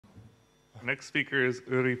Next speaker is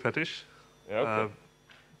Patish,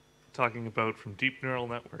 talking about from deep neural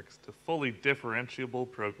networks to fully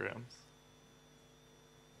differentiable programs.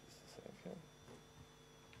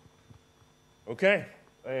 Okay.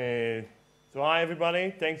 So hi,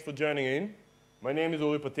 everybody. Thanks for joining in. My name is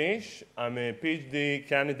Patish. I'm a PhD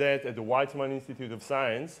candidate at the Weizmann Institute of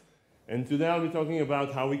Science. And today I'll be talking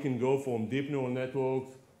about how we can go from deep neural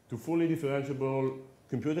networks to fully differentiable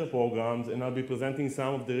computer programs. And I'll be presenting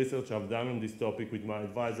some of the research I've done on this topic with my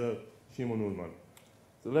advisor, Shimon Ullman.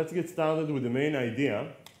 So let's get started with the main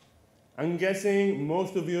idea. I'm guessing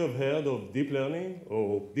most of you have heard of deep learning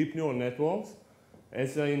or deep neural networks.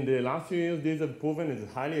 As in the last few years, these have proven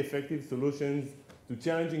as highly effective solutions to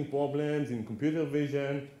challenging problems in computer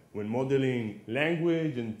vision, when modeling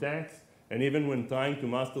language and text, and even when trying to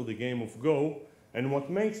master the game of Go. And what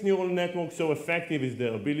makes neural networks so effective is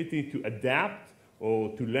their ability to adapt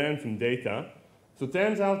or to learn from data. So it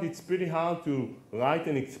turns out it's pretty hard to write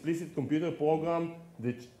an explicit computer program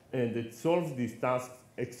that solves these tasks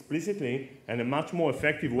explicitly, and a much more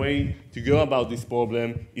effective way to go about this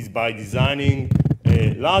problem is by designing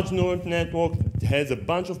a large neural network that has a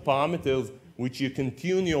bunch of parameters which you can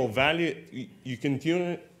tune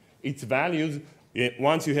its values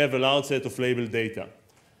once you have a large set of labeled data.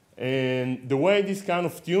 And the way this kind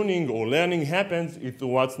of tuning or learning happens is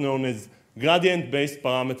what's known as gradient-based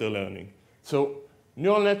parameter learning. So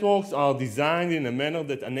neural networks are designed in a manner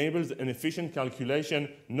that enables an efficient calculation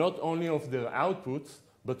not only of their outputs,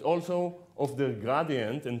 but also of their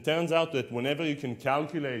gradient. And turns out that whenever you can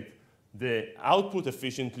calculate the output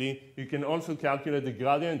efficiently, you can also calculate the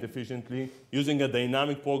gradient efficiently using a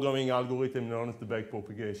dynamic programming algorithm known as the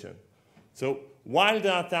backpropagation. So while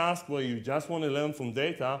there are tasks where you just want to learn from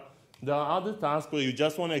data, there are other tasks where you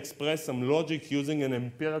just want to express some logic using an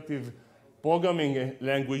imperative programming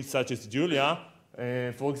language such as Julia.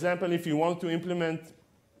 For example, if you want to implement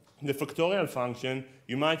the factorial function,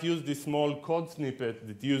 you might use this small code snippet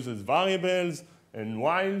that uses variables and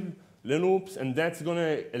while loops, and that's going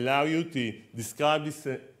to allow you to describe this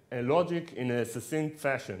logic in a succinct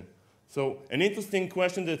fashion. So an interesting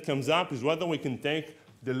question that comes up is whether we can take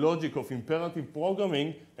the logic of imperative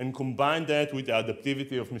programming and combine that with the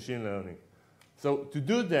adaptivity of machine learning. So to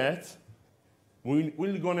do that,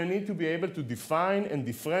 we're going to need to be able to define and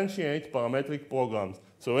differentiate parametric programs.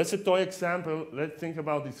 So as a toy example, let's think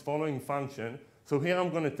about this following function. So here I'm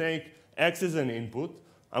going to take x as an input.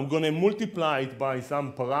 I'm going to multiply it by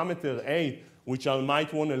some parameter a, which I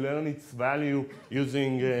might want to learn its value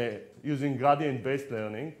using gradient-based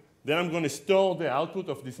learning. Then I'm going to store the output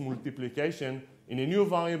of this multiplication in a new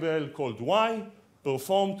variable called y,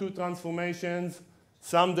 perform two transformations,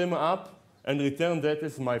 sum them up, and return that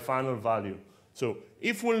as my final value. So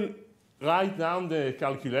if we'll write down the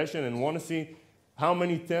calculation and want to see how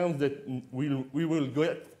many terms that we will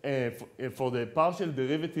get for the partial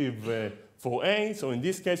derivative for a, so in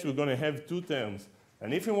this case, we're going to have two terms.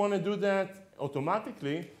 And if we want to do that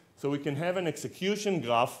automatically, so we can have an execution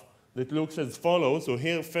graph that looks as follows. So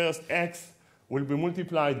here, first x will be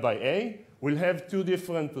multiplied by a. We'll have two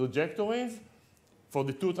different trajectories for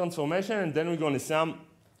the two transformation, and then we're going to sum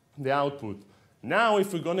the output. Now,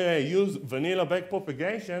 if we're going to use vanilla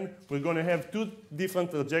backpropagation, we're going to have two different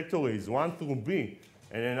trajectories, one through b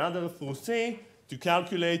and another through c, to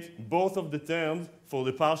calculate both of the terms for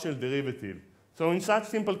the partial derivative. So in such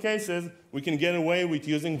simple cases, we can get away with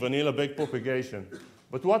using vanilla backpropagation.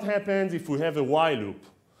 But what happens if we have a while loop?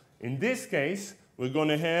 In this case, we're going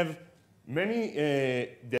to have many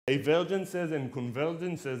divergences and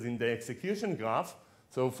convergences in the execution graph.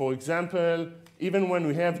 So for example, even when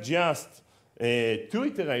we have just two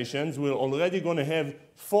iterations, we're already going to have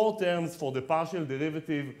four terms for the partial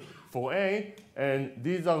derivative for a, and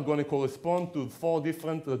these are going to correspond to four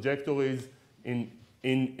different trajectories in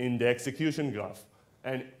the execution graph.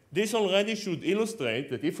 And this already should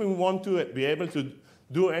illustrate that if we want to be able to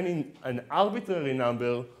do an arbitrary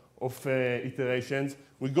number of iterations,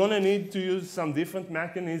 we're going to need to use some different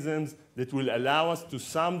mechanisms that will allow us to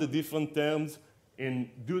sum the different terms and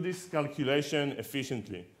do this calculation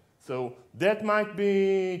efficiently. So that might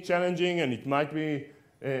be challenging, and it might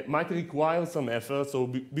require some effort. So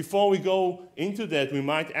before we go into that, we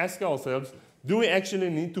might ask ourselves, do we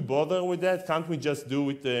actually need to bother with that? Can't we just do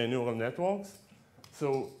with neural networks?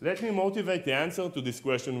 So let me motivate the answer to this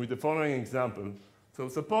question with the following example. So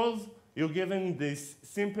suppose you're given this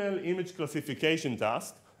simple image classification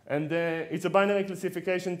task, and it's a binary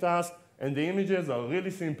classification task, and the images are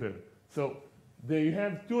really simple. So you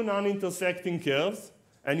have two non-intersecting curves,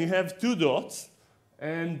 and you have two dots,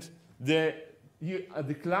 and the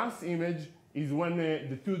class image is when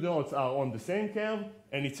the two dots are on the same curve,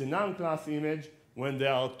 and it's a non-class image when they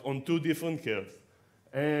are on two different curves.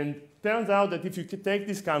 And turns out that if you take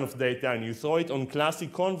this kind of data and you throw it on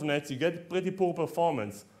classic convnets, you get pretty poor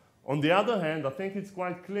performance. On the other hand, I think it's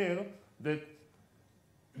quite clear that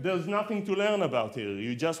there's nothing to learn about here.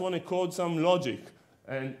 You just want to code some logic.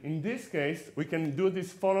 And in this case, we can do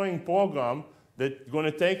this following program that's going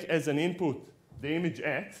to take as an input the image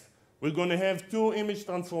X. We're going to have two image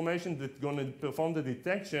transformations that are going to perform the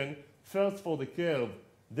detection, first for the curve,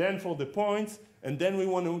 then for the points, and then we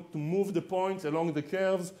want to move the points along the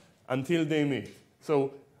curves until they meet.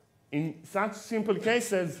 So in such simple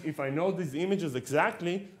cases, if I know these images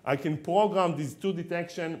exactly, I can program these two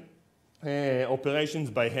detection operations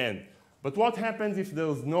by hand. But what happens if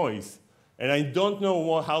there's noise? And I don't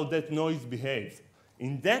know how that noise behaves.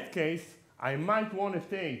 In that case, I might want to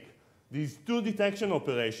take these two detection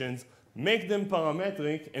operations, make them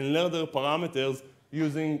parametric, and learn their parameters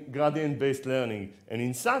using gradient-based learning. And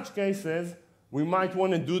in such cases, we might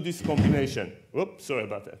want to do this combination. Oops, sorry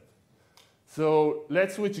about that. So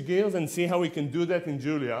let's switch gears and see how we can do that in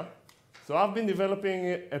Julia. So I've been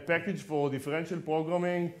developing a package for differential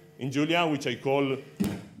programming in Julia, which I call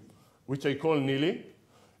Nili.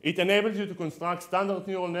 It enables you to construct standard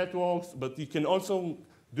neural networks, but you can also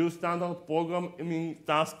do standard programming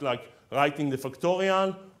tasks like writing the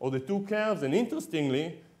factorial or the two curves. And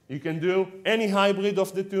interestingly, you can do any hybrid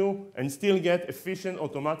of the two and still get efficient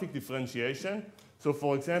automatic differentiation. So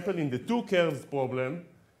for example, in the two curves problem,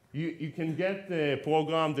 you can get a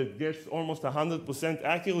program that gets almost 100%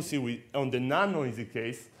 accuracy on the non-noisy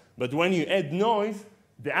case. But when you add noise,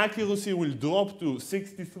 the accuracy will drop to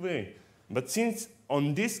 63. But since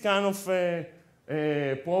on this kind of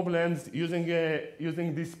problems, using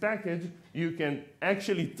this package, you can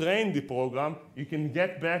actually train the program. You can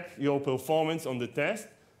get back your performance on the test.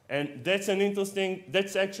 And that's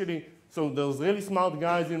actually, so there's really smart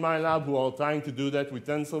guys in my lab who are trying to do that with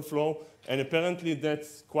TensorFlow. And apparently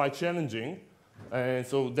that's quite challenging.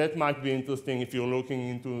 So that might be interesting if you're looking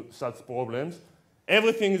into such problems.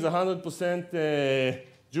 Everything is 100%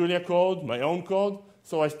 Julia code, my own code.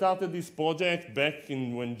 So I started this project back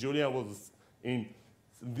when Julia was in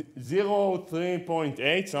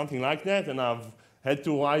 0.3.8, something like that, and I've had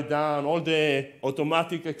to write down all the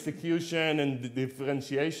automatic execution and the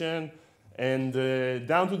differentiation and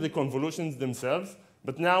down to the convolutions themselves.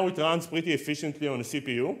 But now it runs pretty efficiently on a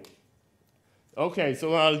CPU. OK,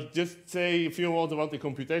 so I'll just say a few words about the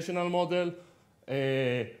computational model.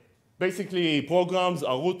 Basically, programs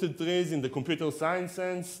are rooted trees in the computer science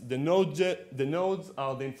sense. The nodes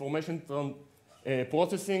are the information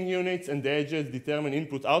processing units, and the edges determine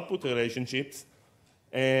input-output relationships.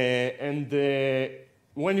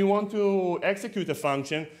 When you want to execute a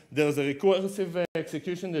function, there's a recursive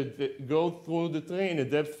execution that goes through the tree in a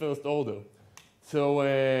depth-first order. So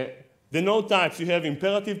the node types, you have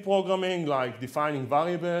imperative programming, like defining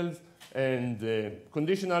variables, and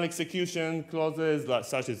conditional execution clauses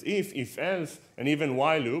such as if else, and even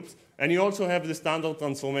while loops. And you also have the standard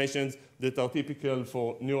transformations that are typical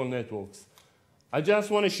for neural networks. I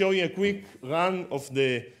just want to show you a quick run of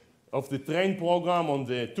the train program on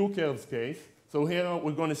the two curves case. So here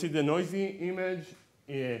we're going to see the noisy image,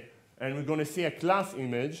 and we're going to see a class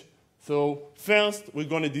image. So first, we're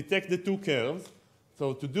going to detect the two curves.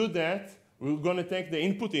 So to do that, we're going to take the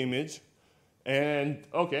input image, and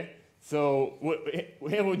OK. So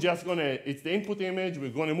here we're just going to, it's the input image. We're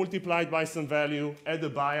going to multiply it by some value, add a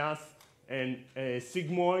bias, and a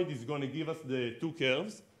sigmoid is going to give us the two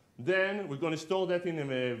curves. Then we're going to store that in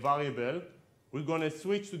a variable. We're going to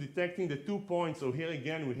switch to detecting the 2 points. So here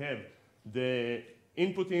again, we have the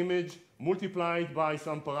input image multiplied by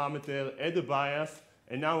some parameter, add a bias,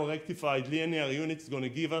 and now a rectified linear unit is going to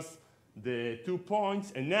give us the 2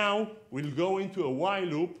 points. And now we'll go into a while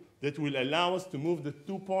loop that will allow us to move the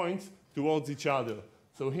 2 points towards each other.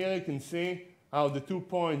 So here you can see how the 2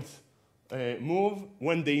 points move.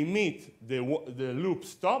 When they meet, the loop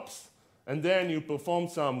stops. And then you perform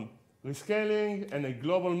some rescaling, and a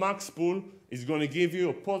global max pool is going to give you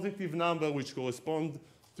a positive number which corresponds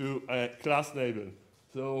to a class label.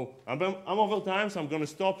 So I'm over time, so I'm going to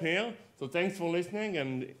stop here. So thanks for listening,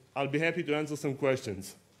 and I'll be happy to answer some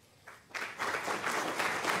questions.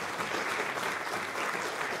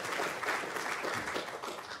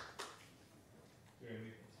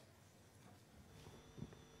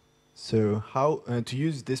 So how to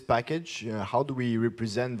use this package, how do we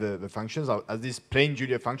represent the functions? Are these plain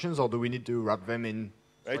Julia functions, or do we need to wrap them in?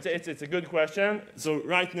 It's a good question. So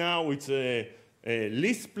right now, it's a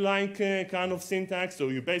Lisp-like kind of syntax. So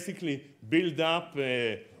you basically build up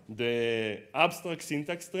the abstract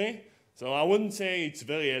syntax tree. So I wouldn't say it's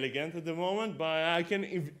very elegant at the moment, but I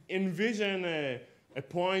can envision a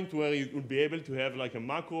point where you would be able to have like a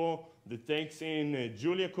macro that takes in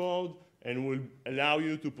Julia code and will allow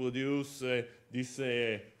you to produce this.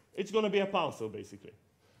 It's going to be a parser, basically.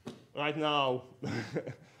 Right now,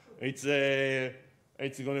 it's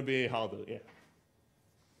going to be harder, yeah.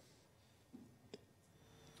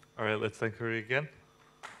 All right, let's thank her again.